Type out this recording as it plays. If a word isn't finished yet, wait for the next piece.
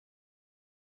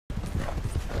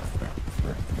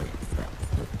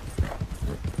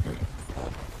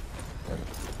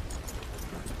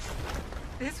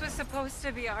This was supposed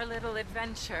to be our little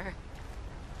adventure.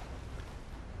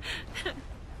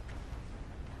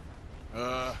 You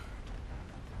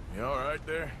all right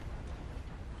there?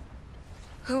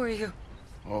 Who are you?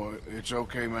 Oh, it's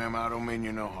okay, ma'am. I don't mean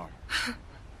you no harm.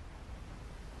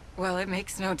 Well, it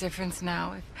makes no difference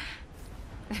now.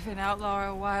 If an outlaw or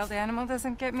a wild animal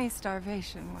doesn't get me,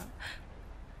 starvation will.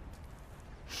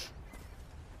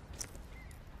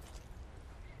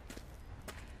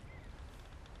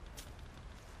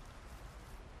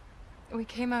 We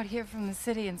came out here from the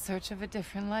city in search of a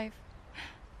different life.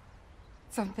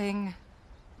 Something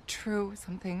true,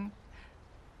 something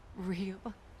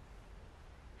real.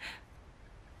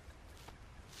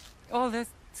 All this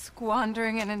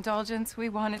squandering and indulgence, we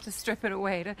wanted to strip it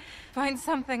away, to find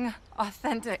something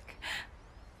authentic.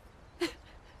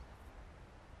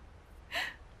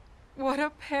 What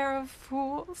a pair of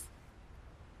fools.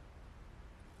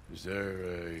 Is there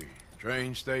a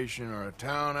train station or a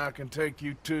town I can take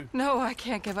you to? No, I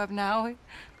can't give up now.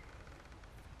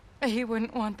 He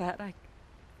wouldn't want that.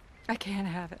 I can't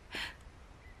have it.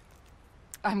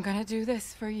 I'm gonna do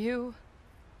this for you,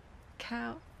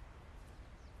 Cal.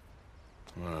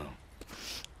 Well,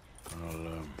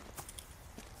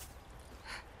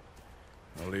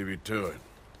 I'll leave you to it.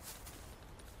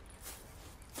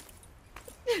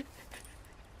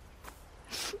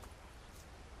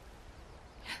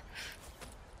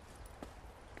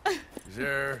 Is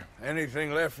there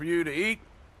anything left for you to eat?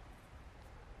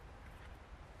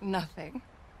 Nothing.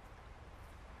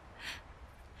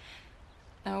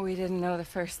 No, we didn't know the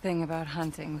first thing about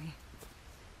hunting. We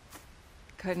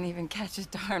couldn't even catch a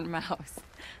darn mouse.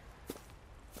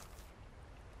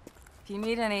 If you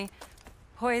need any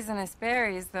poisonous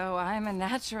berries, though, I'm a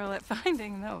natural at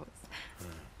finding those.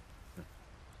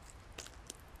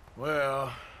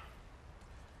 Well,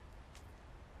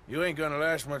 you ain't gonna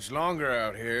last much longer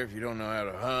out here if you don't know how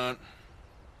to hunt.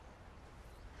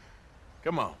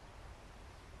 Come on.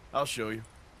 I'll show you.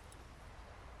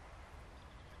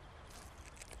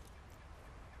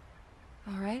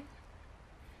 All right.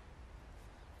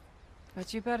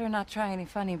 But you better not try any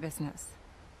funny business.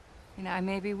 You know, I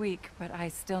may be weak, but I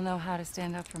still know how to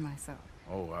stand up for myself.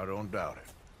 Oh, I don't doubt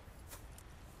it.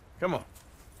 Come on.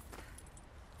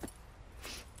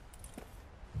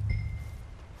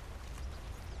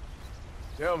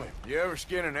 Tell me, you ever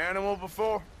skin an animal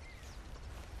before?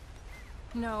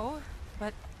 No,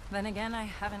 but then again, I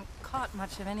haven't caught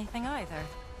much of anything either.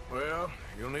 Well,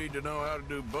 you'll need to know how to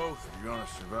do both if you're gonna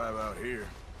survive out here.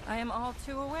 I am all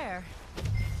too aware.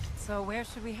 So where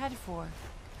should we head for?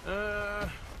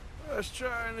 Let's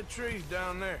try in the trees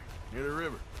down there, near the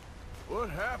river. What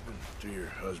happened to your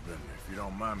husband, if you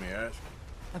don't mind me asking?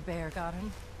 A bear got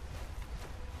him.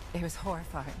 It was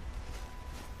horrifying.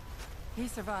 He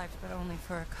survived, but only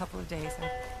for a couple of days.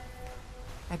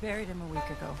 I buried him a week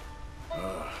ago.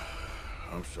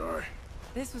 I'm sorry.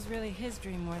 This was really his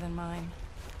dream more than mine.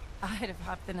 I'd have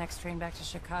hopped the next train back to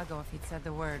Chicago if he'd said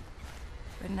the word.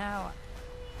 But now...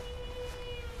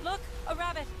 Look! A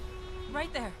rabbit!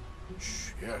 Right there!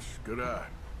 Shh, yes, good eye.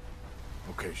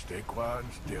 Okay, stay quiet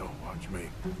and still. Watch me.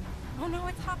 Oh no,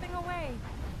 it's hopping away!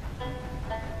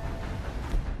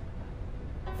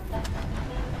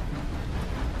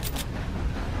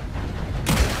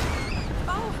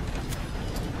 Oh!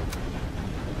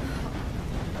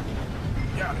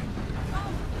 Got it.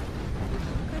 Oh!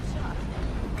 Good shot.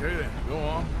 Okay then, go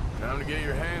on. Time to get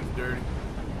your hands dirty.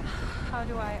 How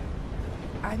do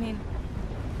I mean...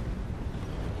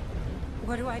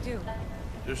 What do I do?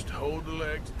 Just hold the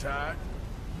legs tight.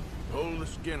 Pull the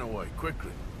skin away,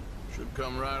 quickly. Should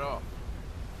come right off.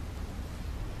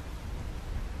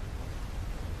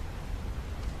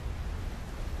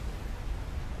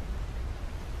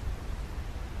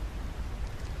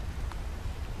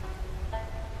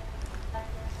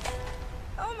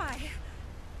 Oh my!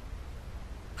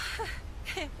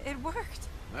 It worked.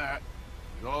 That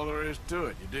is all there is to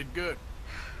it. You did good.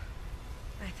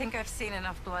 I think I've seen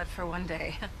enough blood for one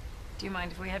day. Do you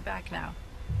mind if we head back now?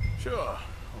 Sure,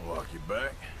 I'll walk you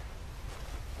back.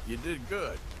 You did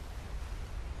good.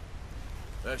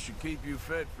 That should keep you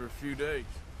fed for a few days.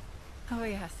 Oh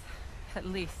yes, at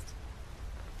least.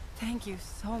 Thank you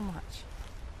so much.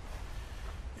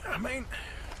 I mean,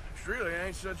 this really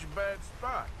ain't such a bad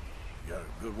spot. You got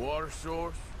a good water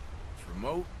source. It's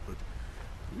remote, but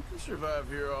you can survive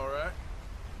here all right.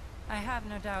 I have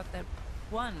no doubt that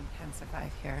one can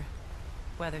survive here.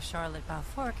 Whether Charlotte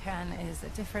Balfour can is a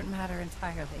different matter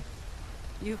entirely.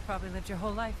 You've probably lived your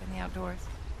whole life in the outdoors.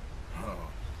 Oh,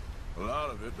 a lot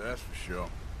of it, that's for sure.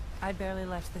 I'd barely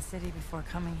left the city before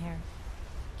coming here.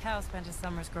 Cal spent his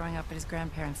summers growing up at his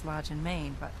grandparents' lodge in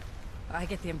Maine, but I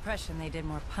get the impression they did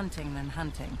more punting than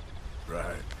hunting.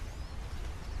 Right.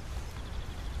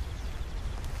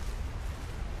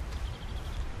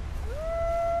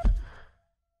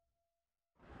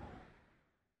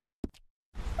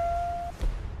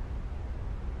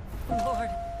 Lord.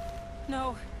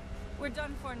 No. We're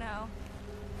done for now.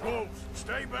 Wolves,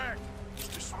 stay back.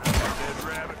 Just smell that dead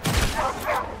rabbit.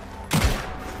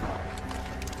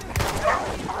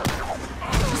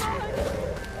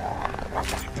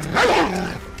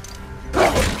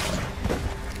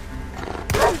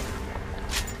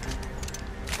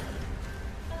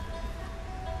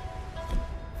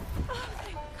 Oh,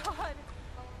 thank God.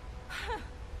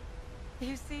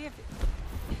 You see,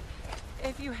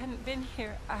 if you hadn't been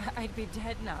here, I'd be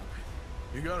dead now.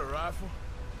 You got a rifle?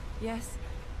 Yes.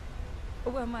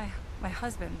 Well, my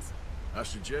husband's. I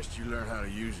suggest you learn how to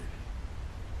use it.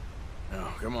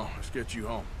 Now, come on, let's get you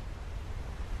home.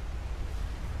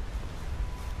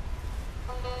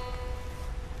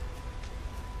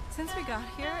 Since we got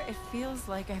here, it feels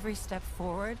like every step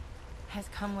forward has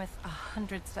come with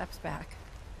 100 steps back.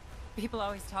 People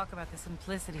always talk about the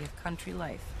simplicity of country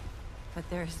life, but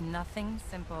there's nothing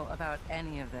simple about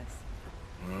any of this.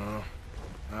 Well,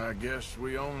 I guess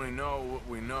we only know what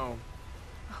we know.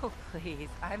 Oh, please.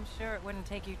 I'm sure it wouldn't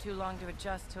take you too long to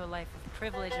adjust to a life of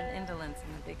privilege and indolence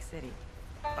in the big city.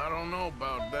 I don't know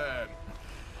about that.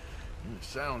 It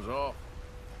sounds awful.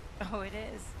 Oh, it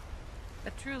is.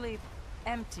 A truly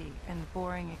empty and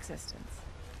boring existence.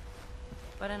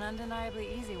 But an undeniably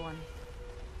easy one.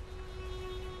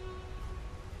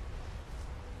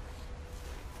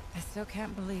 I still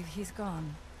can't believe he's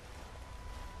gone.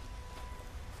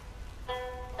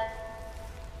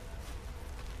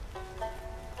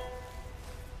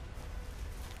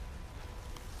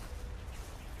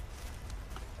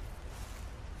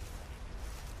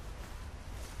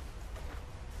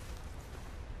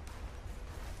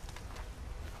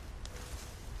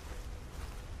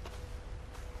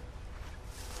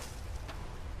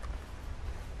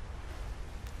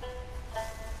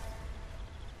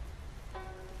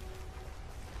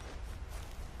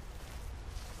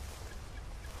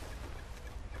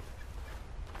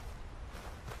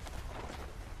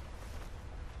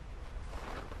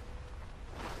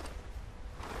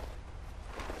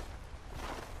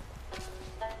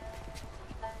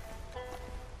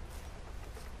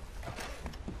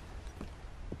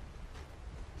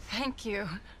 Thank you.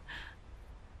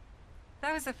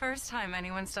 That was the first time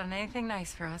anyone's done anything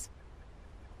nice for us.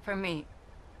 For me.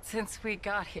 Since we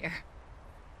got here.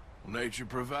 Nature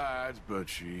provides, but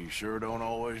she sure don't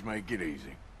always make it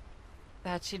easy.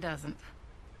 That she doesn't.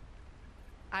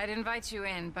 I'd invite you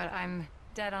in, but I'm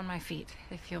dead on my feet,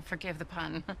 if you'll forgive the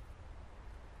pun.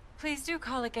 Please do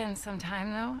call again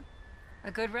sometime, though.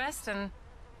 A good rest, and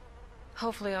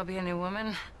hopefully I'll be a new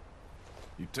woman.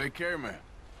 You take care, man.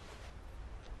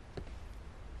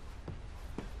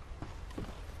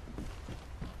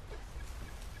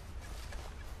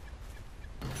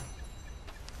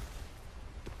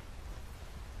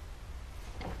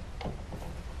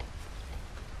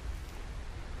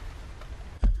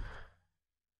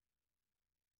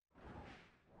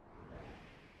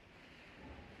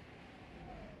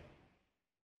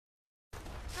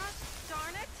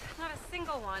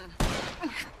 One.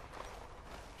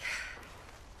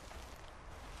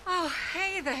 Oh,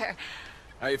 hey there.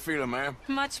 How you feeling, ma'am?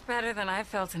 Much better than I've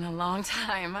felt in a long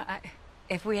time.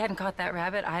 If we hadn't caught that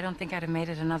rabbit, I don't think I'd have made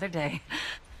it another day.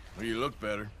 Well, you look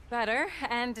better. Better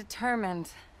and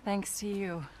determined, thanks to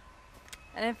you.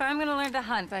 And if I'm gonna learn to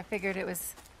hunt, I figured it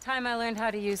was time I learned how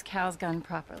to use Cal's gun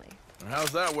properly.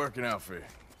 How's that working out for you?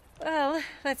 Well,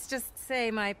 let's just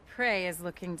say my prey is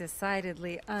looking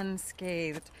decidedly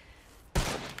unscathed.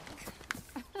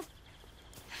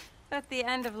 But the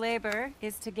end of labor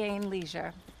is to gain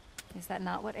leisure. Is that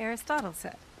not what Aristotle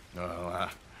said? Well,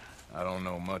 I don't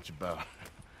know much about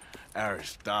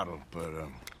Aristotle, but,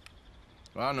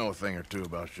 well, I know a thing or two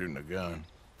about shooting a gun.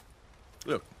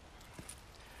 Look,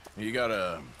 you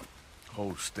gotta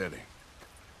hold steady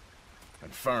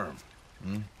and firm,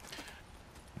 You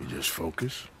just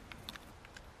focus,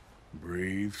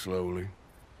 breathe slowly,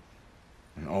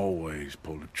 and always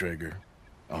pull the trigger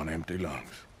on empty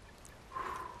lungs.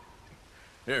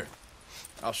 Here,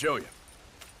 I'll show you.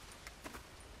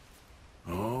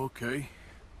 Okay.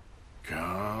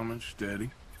 Calm and steady.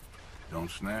 Don't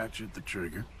snatch at the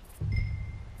trigger.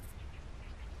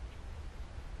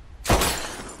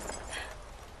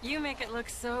 You make it look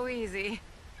so easy.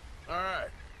 All right.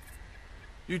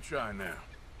 You try now.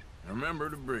 Remember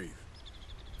to breathe.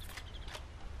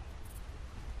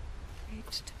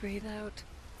 Wait to breathe out.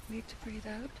 Wait to breathe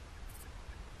out.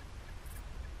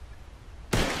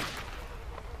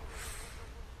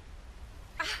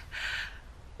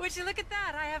 Would you look at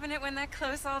that? I haven't hit one that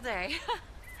close all day.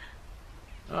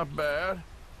 Not bad.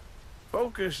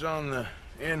 Focus on the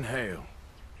inhale.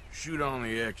 Shoot on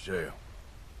the exhale.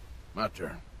 My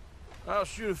turn. I'll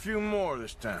shoot a few more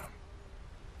this time.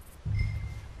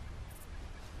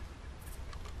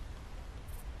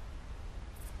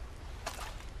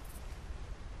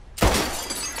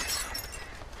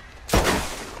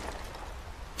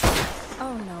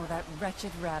 Oh no, that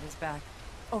wretched rat is back.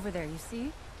 Over there, you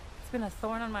see? It's been a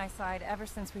thorn on my side ever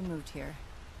since we moved here.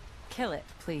 Kill it,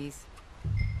 please.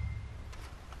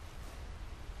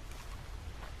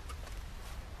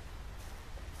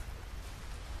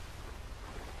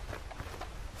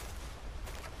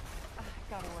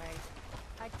 Got away.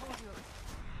 I told you it was...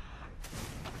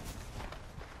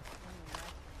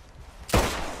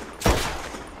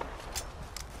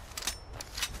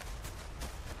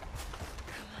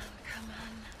 Come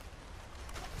on.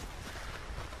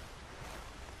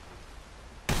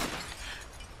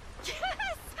 Yes!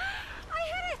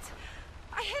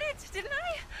 I hit it, didn't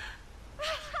I?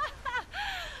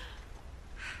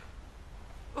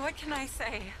 What can I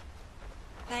say?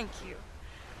 Thank you.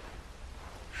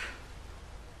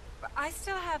 I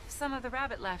still have some of the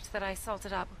rabbit left that I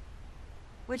salted up.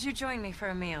 Would you join me for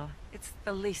a meal? It's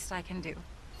the least I can do.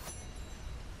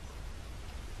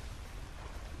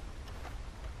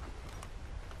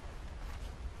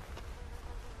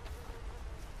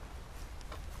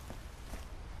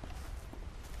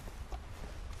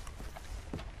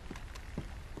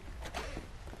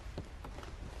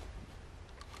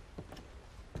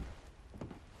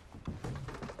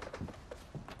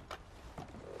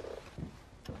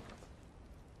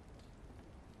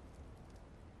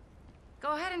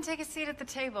 Go ahead and take a seat at the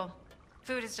table.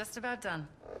 Food is just about done.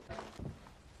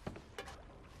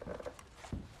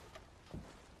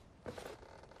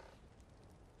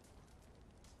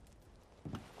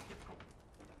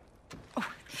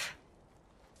 Oh.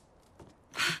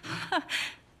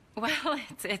 Well,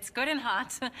 it's good and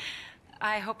hot.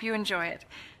 I hope you enjoy it.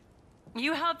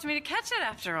 You helped me to catch it,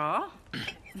 after all.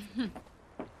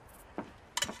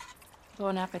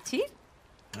 Bon appetit.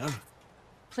 Huh?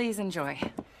 Please enjoy.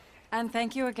 And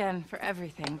thank you again for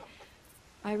everything.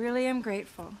 I really am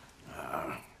grateful.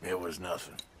 It was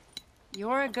nothing.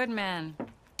 You're a good man.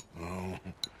 Oh,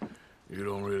 you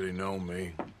don't really know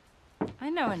me. I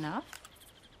know enough.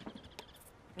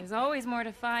 There's always more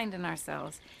to find in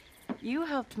ourselves. You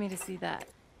helped me to see that.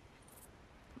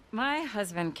 My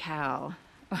husband, Cal,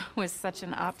 was such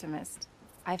an optimist.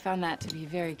 I found that to be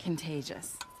very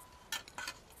contagious.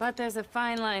 But there's a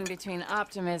fine line between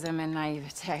optimism and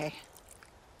naivete.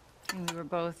 And we were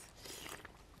both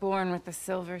born with a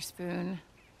silver spoon.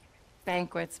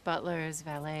 Banquets, butlers,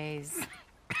 valets.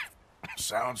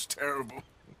 Sounds terrible.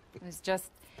 It was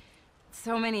just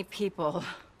so many people,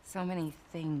 so many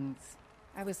things.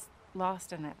 I was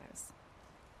lost in it. I was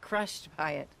crushed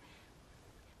by it.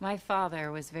 My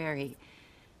father was very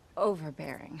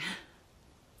overbearing.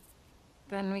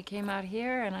 Then we came out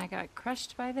here and I got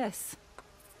crushed by this.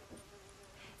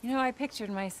 You know, I pictured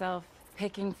myself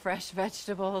picking fresh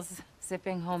vegetables,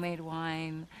 sipping homemade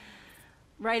wine,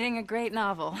 writing a great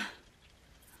novel.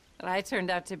 But I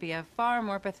turned out to be a far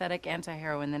more pathetic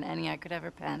anti-heroine than any I could ever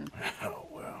pen. Oh,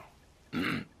 well.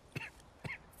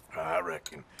 I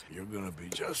reckon you're gonna be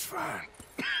just fine.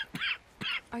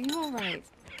 Are you all right?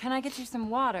 Can I get you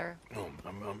some water? No,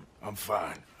 I'm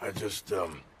fine. I just,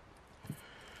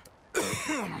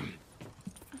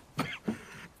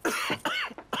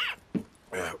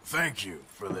 thank you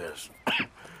for this.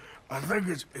 I think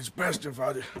it's best if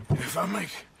I make...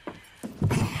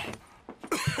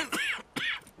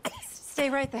 Stay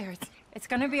right there. It's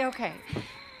gonna be okay.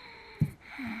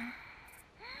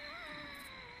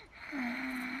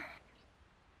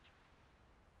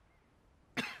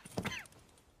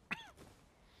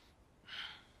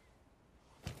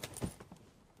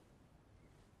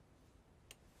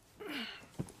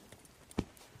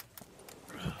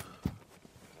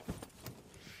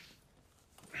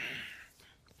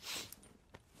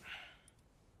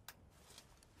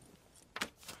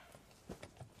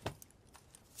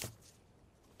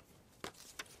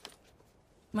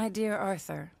 My dear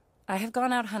Arthur, I have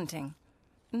gone out hunting.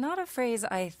 Not a phrase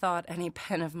I thought any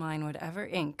pen of mine would ever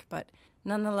ink, but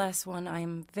nonetheless one I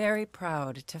am very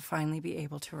proud to finally be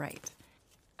able to write.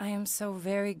 I am so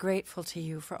very grateful to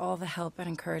you for all the help and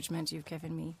encouragement you've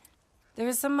given me. There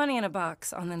is some money in a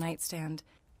box on the nightstand.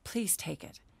 Please take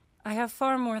it. I have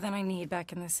far more than I need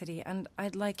back in the city, and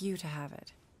I'd like you to have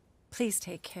it. Please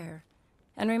take care,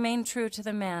 and remain true to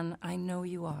the man I know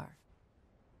you are.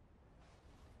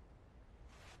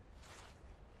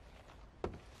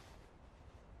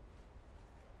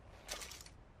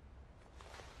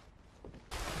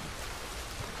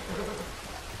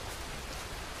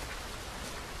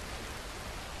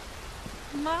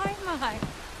 My.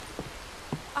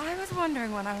 I was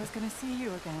wondering when I was gonna see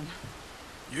you again.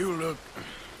 You look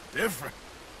different.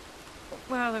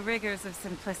 Well, the rigors of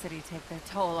simplicity take their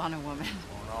toll on a woman.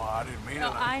 Oh, no, I didn't mean it.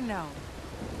 Oh, I know.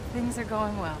 Things are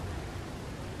going well.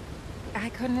 I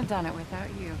couldn't have done it without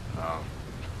you. Oh,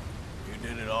 you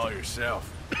did it all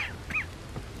yourself.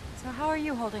 So how are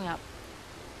you holding up?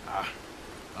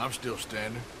 I'm still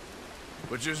standing,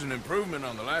 which is an improvement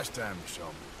on the last time you saw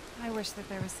me. I wish that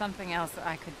there was something else that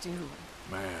I could do.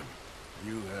 Ma'am,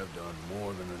 you have done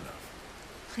more than enough.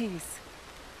 Please,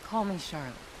 call me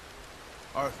Charlotte.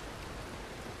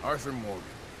 Arthur Morgan.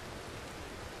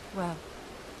 Well,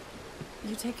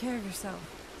 you take care of yourself,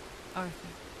 Arthur.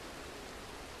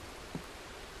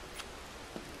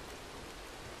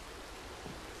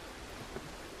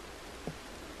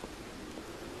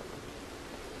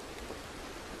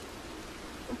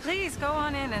 Please go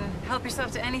on in and help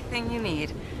yourself to anything you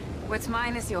need. What's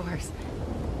mine is yours.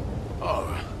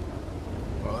 Oh,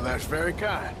 well, that's very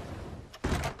kind.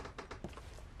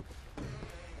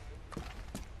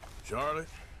 Charlotte,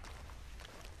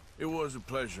 it was a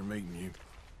pleasure meeting you.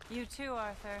 You too,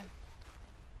 Arthur.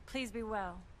 Please be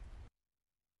well.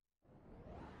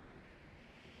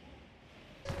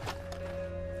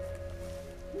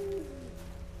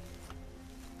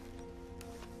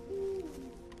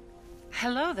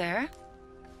 Hello there.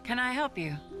 Can I help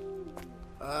you?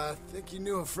 I think you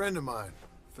knew a friend of mine.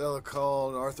 A fella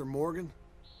called Arthur Morgan.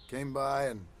 Came by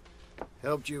and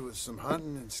helped you with some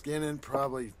hunting and skinning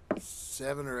probably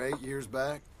 7 or 8 years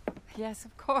back. Yes,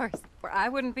 of course. I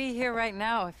wouldn't be here right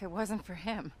now if it wasn't for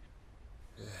him.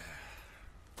 Yeah.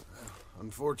 Well,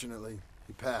 unfortunately,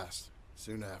 he passed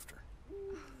soon after.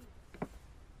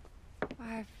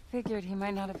 I figured he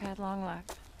might not have had long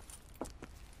left.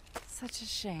 Such a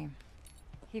shame.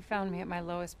 He found me at my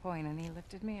lowest point and he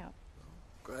lifted me up.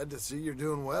 Glad to see you're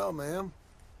doing well, ma'am.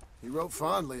 He wrote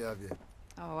fondly of you.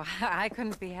 Oh, I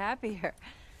couldn't be happier.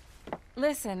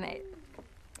 Listen,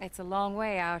 it's a long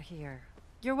way out here.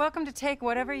 You're welcome to take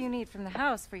whatever you need from the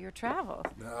house for your travels.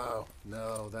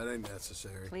 No, that ain't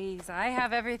necessary. Please, I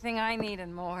have everything I need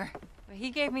and more.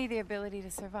 He gave me the ability to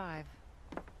survive.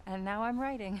 And now I'm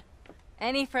writing.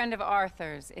 Any friend of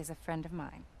Arthur's is a friend of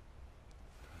mine.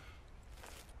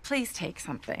 Please take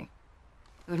something.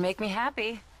 It would make me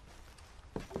happy.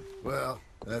 Well,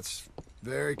 that's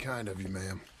very kind of you,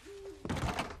 ma'am.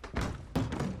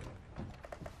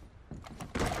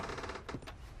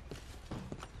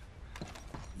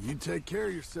 You take care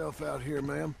of yourself out here,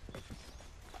 ma'am.